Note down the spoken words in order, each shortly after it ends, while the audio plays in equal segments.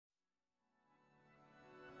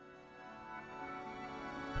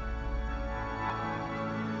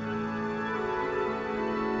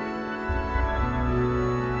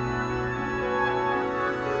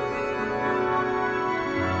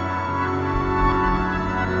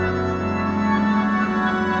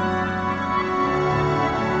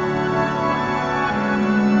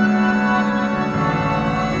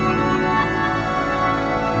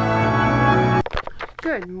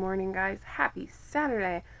happy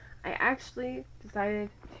Saturday. I actually decided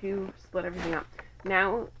to split everything up.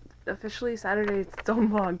 Now, officially Saturday is its own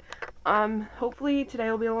vlog. Hopefully today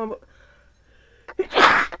will be a little bit...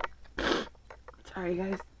 Sorry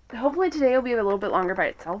guys. Hopefully today will be a little bit longer by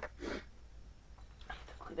itself.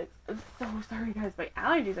 I'm so sorry guys, my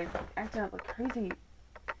allergies are acting up like crazy.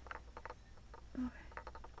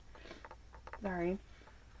 Sorry.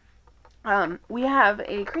 We have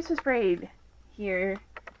a Christmas parade here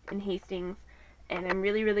in Hastings, and I'm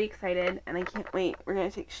really excited, and I can't wait. We're going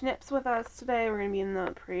to take Schnips with us today. We're going to be in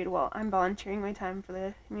the parade while I'm volunteering my time for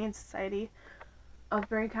the Humane Society of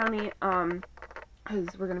Berry County,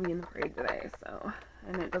 because we're going to be in the parade today, so,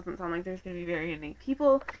 and it doesn't sound like there's going to be very many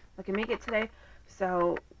people that can make it today,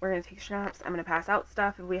 so we're going to take Schnaps. I'm going to pass out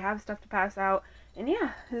stuff if we have stuff to pass out, and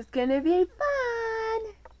yeah, it's going to be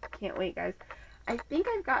fun! Can't wait, guys. I think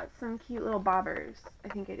I've got some cute little bobbers. I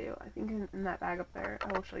think I do. I think in that bag up there.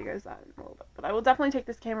 I will show you guys that in a little bit. But I will definitely take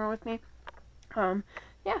this camera with me.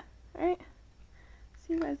 Yeah. Alright.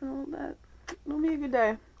 See you guys in a little bit. It'll be a good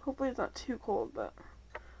day. Hopefully it's not too cold, but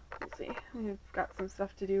we'll see. We've got some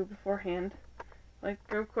stuff to do beforehand. Like,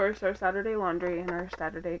 of course, our Saturday laundry and our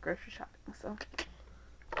Saturday grocery shopping. So,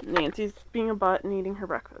 Nancy's being a butt and eating her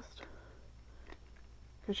breakfast.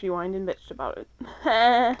 Because she whined and bitched about it.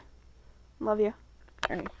 Love you.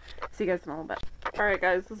 Alright, see you guys in a little bit. Alright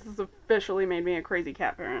guys, this has officially made me a crazy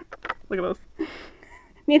cat parent. Look at this.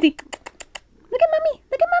 Nancy, look at mommy!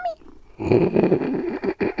 Look at mommy!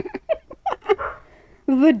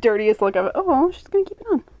 This is the dirtiest look of it. Oh, she's gonna keep it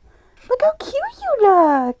on. Look how cute you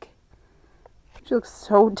look! She looks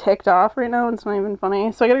so ticked off right now, it's not even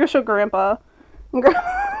funny. So I gotta go show Grandpa.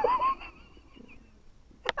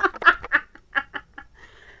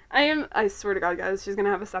 I swear to God, guys, she's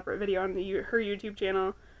gonna have a separate video on her YouTube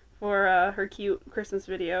channel for her cute Christmas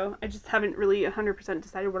video. I just haven't really 100%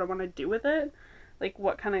 decided what I want to do with it. Like,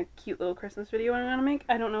 what kind of cute little Christmas video I want to make.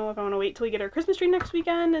 I don't know if I want to wait till we get our Christmas tree next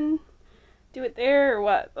weekend and do it there or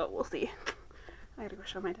what, but we'll see. I gotta go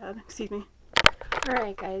show my dad. Excuse me.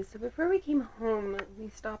 Alright, guys, so before we came home, we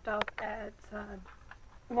stopped off at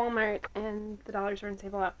Walmart and the dollar store and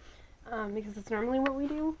Save a Lot, because it's normally what we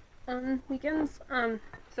do on weekends.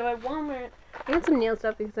 So at Walmart, I got some nail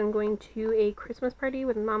stuff because I'm going to a Christmas party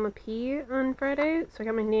with Mama P on Friday. So I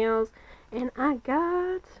got my nails, and I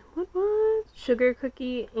got, what was? Sugar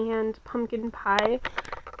cookie and pumpkin pie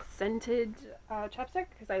scented chapstick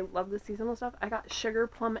because I love the seasonal stuff. I got sugar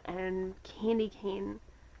plum and candy cane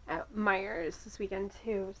at Myers this weekend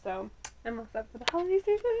too. So I'm all set for the holiday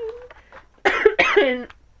season. And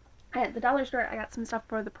at the dollar store, I got some stuff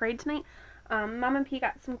for the parade tonight. Mama P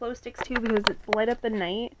got some glow sticks too because it's light up the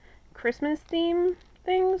night Christmas theme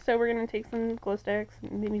thing. So we're gonna take some glow sticks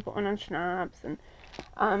and maybe put one on Schnapps. And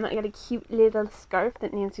I got a cute little scarf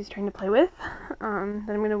that Nancy's trying to play with that I'm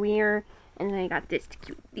gonna wear. And then I got these.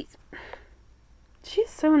 She's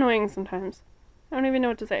so annoying sometimes. I don't even know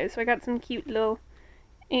what to say. So I got some cute little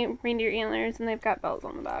reindeer antlers, and they've got bells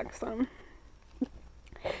on the back. So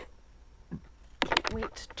can't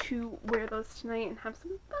wait to wear those tonight and have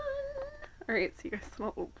some fun. Alright, see you guys in a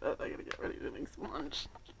little bit. I gotta get ready to make some lunch.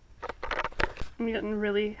 I'm getting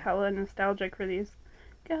really hella nostalgic for these.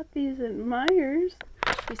 Got these at Myers.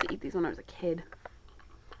 I used to eat these when I was a kid.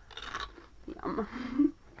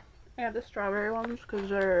 Yum. I got the strawberry ones because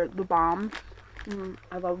they're the bomb.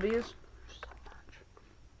 I love these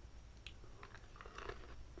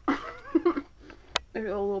so much. I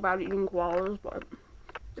feel a little bad eating koalas, but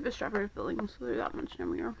they have a strawberry filling, so they're that much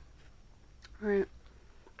yummier. Alright.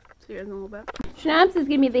 See you guys in a little bit. Schnapps is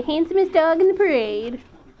gonna be the handsomest dog in the parade.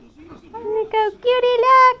 Look how cute he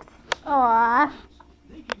looks! Aww.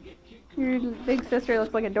 Your big sister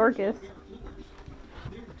looks like a Dorcas.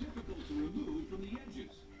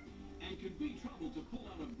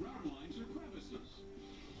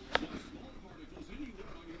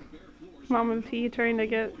 Mama P trying to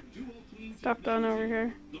get stuff done over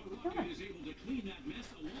here.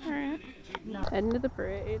 Alright. Heading to the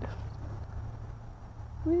parade.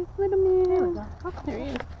 Where's little man? Oh, there he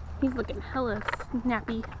is. He's looking hella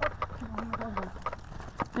snappy.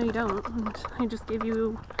 No, you don't. I just gave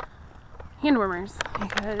you hand warmers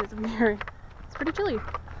because it's pretty chilly.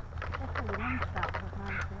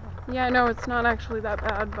 Yeah, I know it's not actually that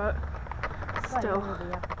bad, but still.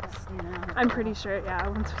 I'm pretty sure, yeah,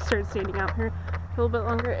 once we start standing out here a little bit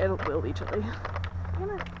longer, it will be chilly.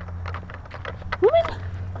 Woman!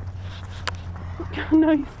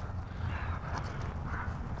 Nice.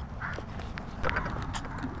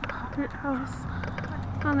 Dirt house.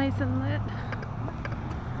 All nice and lit.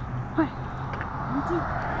 Hi.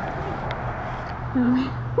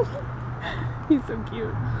 He's so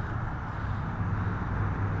cute.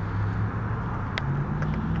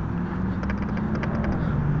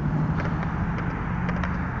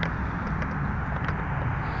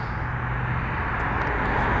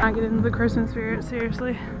 not get into the Christmas spirit,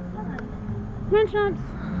 seriously. Come on, Schnapps.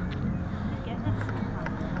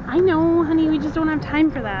 I know, honey, we just don't have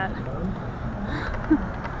time for that.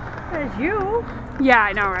 There's you. Yeah,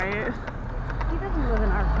 I know, right? He doesn't live in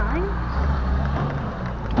our time.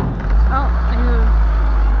 Oh,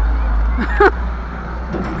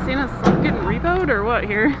 Santa's getting repoed or what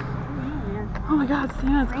here? Oh my god,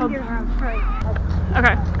 Santa's called... Okay. I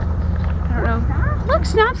don't know. Look,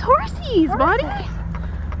 Schnapps, horsies, buddy!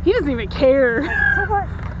 He doesn't even care.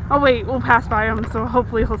 Oh wait, we'll pass by him, so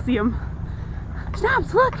hopefully he'll see him.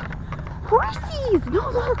 Schnapps, look! Horsies! No,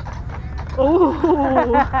 look! Oh!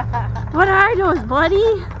 What are those,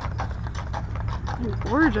 buddy? They're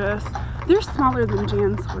gorgeous. They're smaller than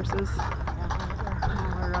Jan's horses.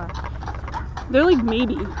 They're like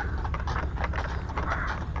maybe.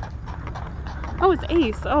 Oh, it's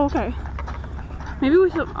Ace. Oh, okay. Maybe we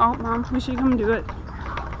should... Oh, Mom, we should come do it.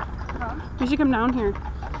 We should come down here.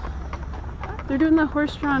 They're doing the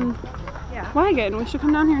horse-drawn wagon. We should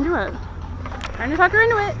come down here and do it. Trying to talk her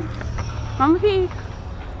into it. Mama P.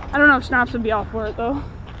 I don't know if Schnapps would be all for it, though.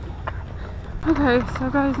 Okay, so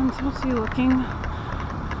guys, I'm supposed to be looking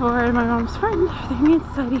for my mom's friend. They meet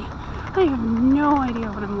Sadie. I have no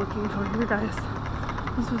idea what I'm looking for here, guys.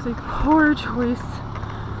 This was a poor choice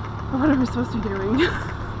of what I'm supposed to be doing.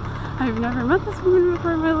 I've never met this woman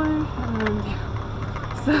before in my life, and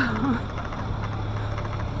so...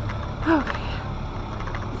 Okay.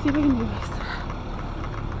 Let's see if I can do this.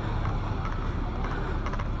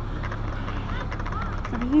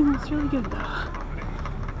 Everything looks really good, though.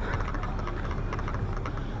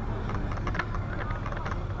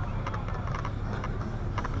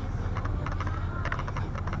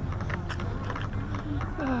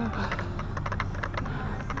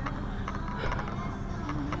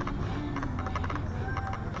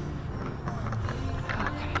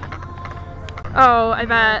 Oh, I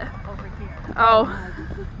bet. Oh.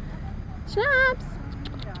 Schnapps!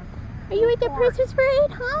 Are you at the Christmas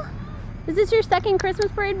parade, huh? Is this your second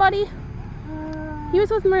Christmas parade, buddy? He was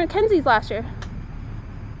with Mackenzie's last year.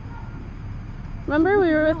 Remember?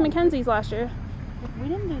 We were with Mackenzie's last year. We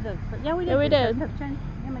didn't do the... Yeah, we did. Yeah, we did.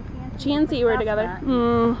 Chansey were together.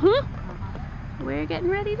 Mm-hmm. We're getting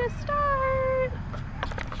ready to start.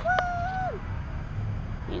 Woo!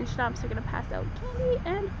 Me and Schnapps are going to pass out candy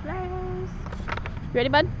and flowers. You ready,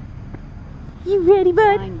 bud? You ready,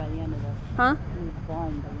 bud? Blind by the end of this. Huh?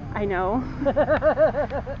 Blind by the end. I know.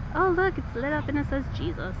 Oh, look, it's lit up and it says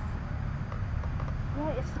Jesus.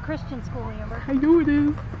 Yeah, it's the Christian school, remember? I know it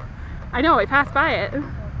is. I know, I passed by it. Okay,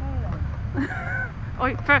 then. Oh,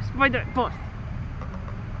 wait, first, wait there, boss.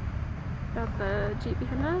 Got the Jeep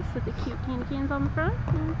behind us with the cute candy canes on the front.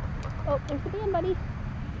 Oh, there's the band, buddy.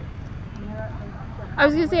 I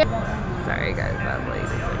was gonna say... Sorry, guys, that light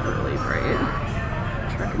is like really bright.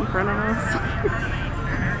 Truck in front of us.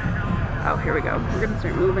 Oh, here we go. We're gonna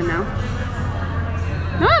start moving now.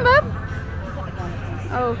 Come on, bud.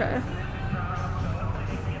 Oh, okay.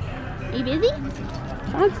 Are you busy?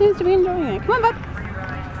 Sean seems to be enjoying it. Come on, bud.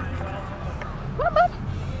 Come on, bud.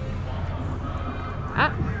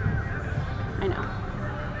 Ah. I know.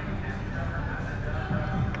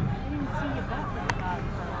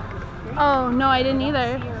 Oh, no, I didn't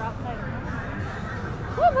either.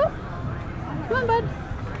 Come on, bud. Come on, bud.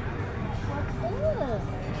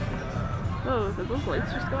 Oh, did those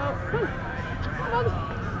lights just go out? Come on, bud.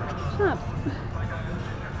 Shut up.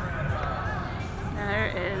 There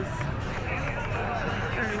is...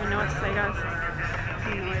 I don't even know what to say, guys. I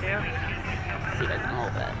have no idea. See you guys in a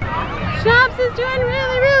little bit. Schnapps is doing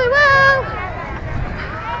really, really well!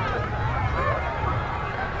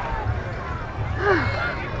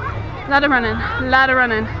 Lot of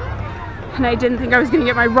running, and I didn't think I was gonna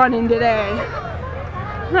get my run in today.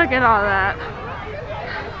 Look at all that.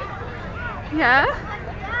 Yeah?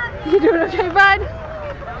 You doing okay, bud?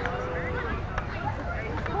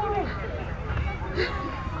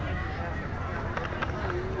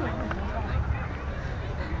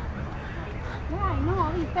 Yeah, I know,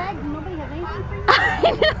 all these bags and nobody has anything for you.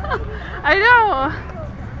 I know.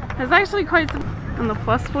 It's actually quite some... On the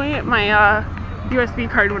plus point, my USB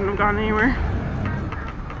card wouldn't have gone anywhere.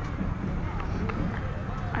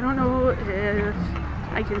 I don't know if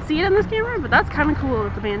I can see it in this camera, but that's kind of cool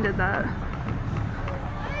that the band did that.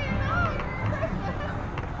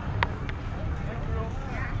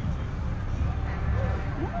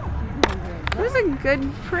 It was a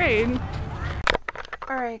good parade.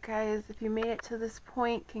 Alright guys, if you made it to this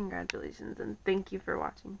point, congratulations and thank you for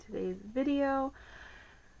watching today's video.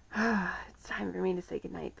 It's time for me to say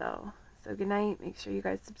goodnight though. So good night, make sure you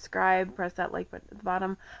guys subscribe, press that like button at the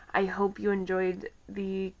bottom. I hope you enjoyed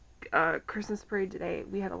the Christmas parade today.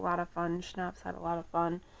 We had a lot of fun. Schnapps had a lot of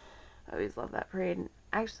fun. I always love that parade.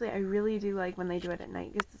 Actually, I really do like when they do it at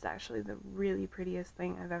night because it's actually the really prettiest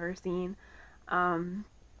thing I've ever seen.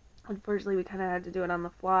 Unfortunately, we kind of had to do it on the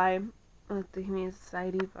fly with the Humane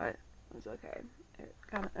Society, but it was okay.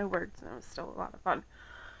 It worked, and it was still a lot of fun.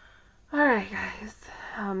 Alright, guys.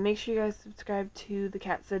 Make sure you guys subscribe to The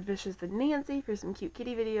Cat Said Vicious and Nancy for some cute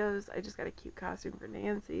kitty videos. I just got a cute costume for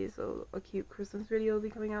Nancy, so a cute Christmas video will be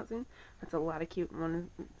coming out soon. That's a lot of cute in one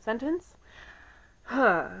sentence.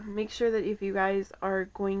 Make sure that if you guys are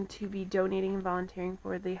going to be donating and volunteering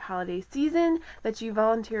for the holiday season, that you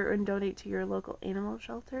volunteer and donate to your local animal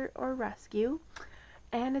shelter or rescue.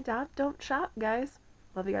 And adopt, don't shop, guys.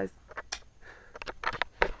 Love you guys.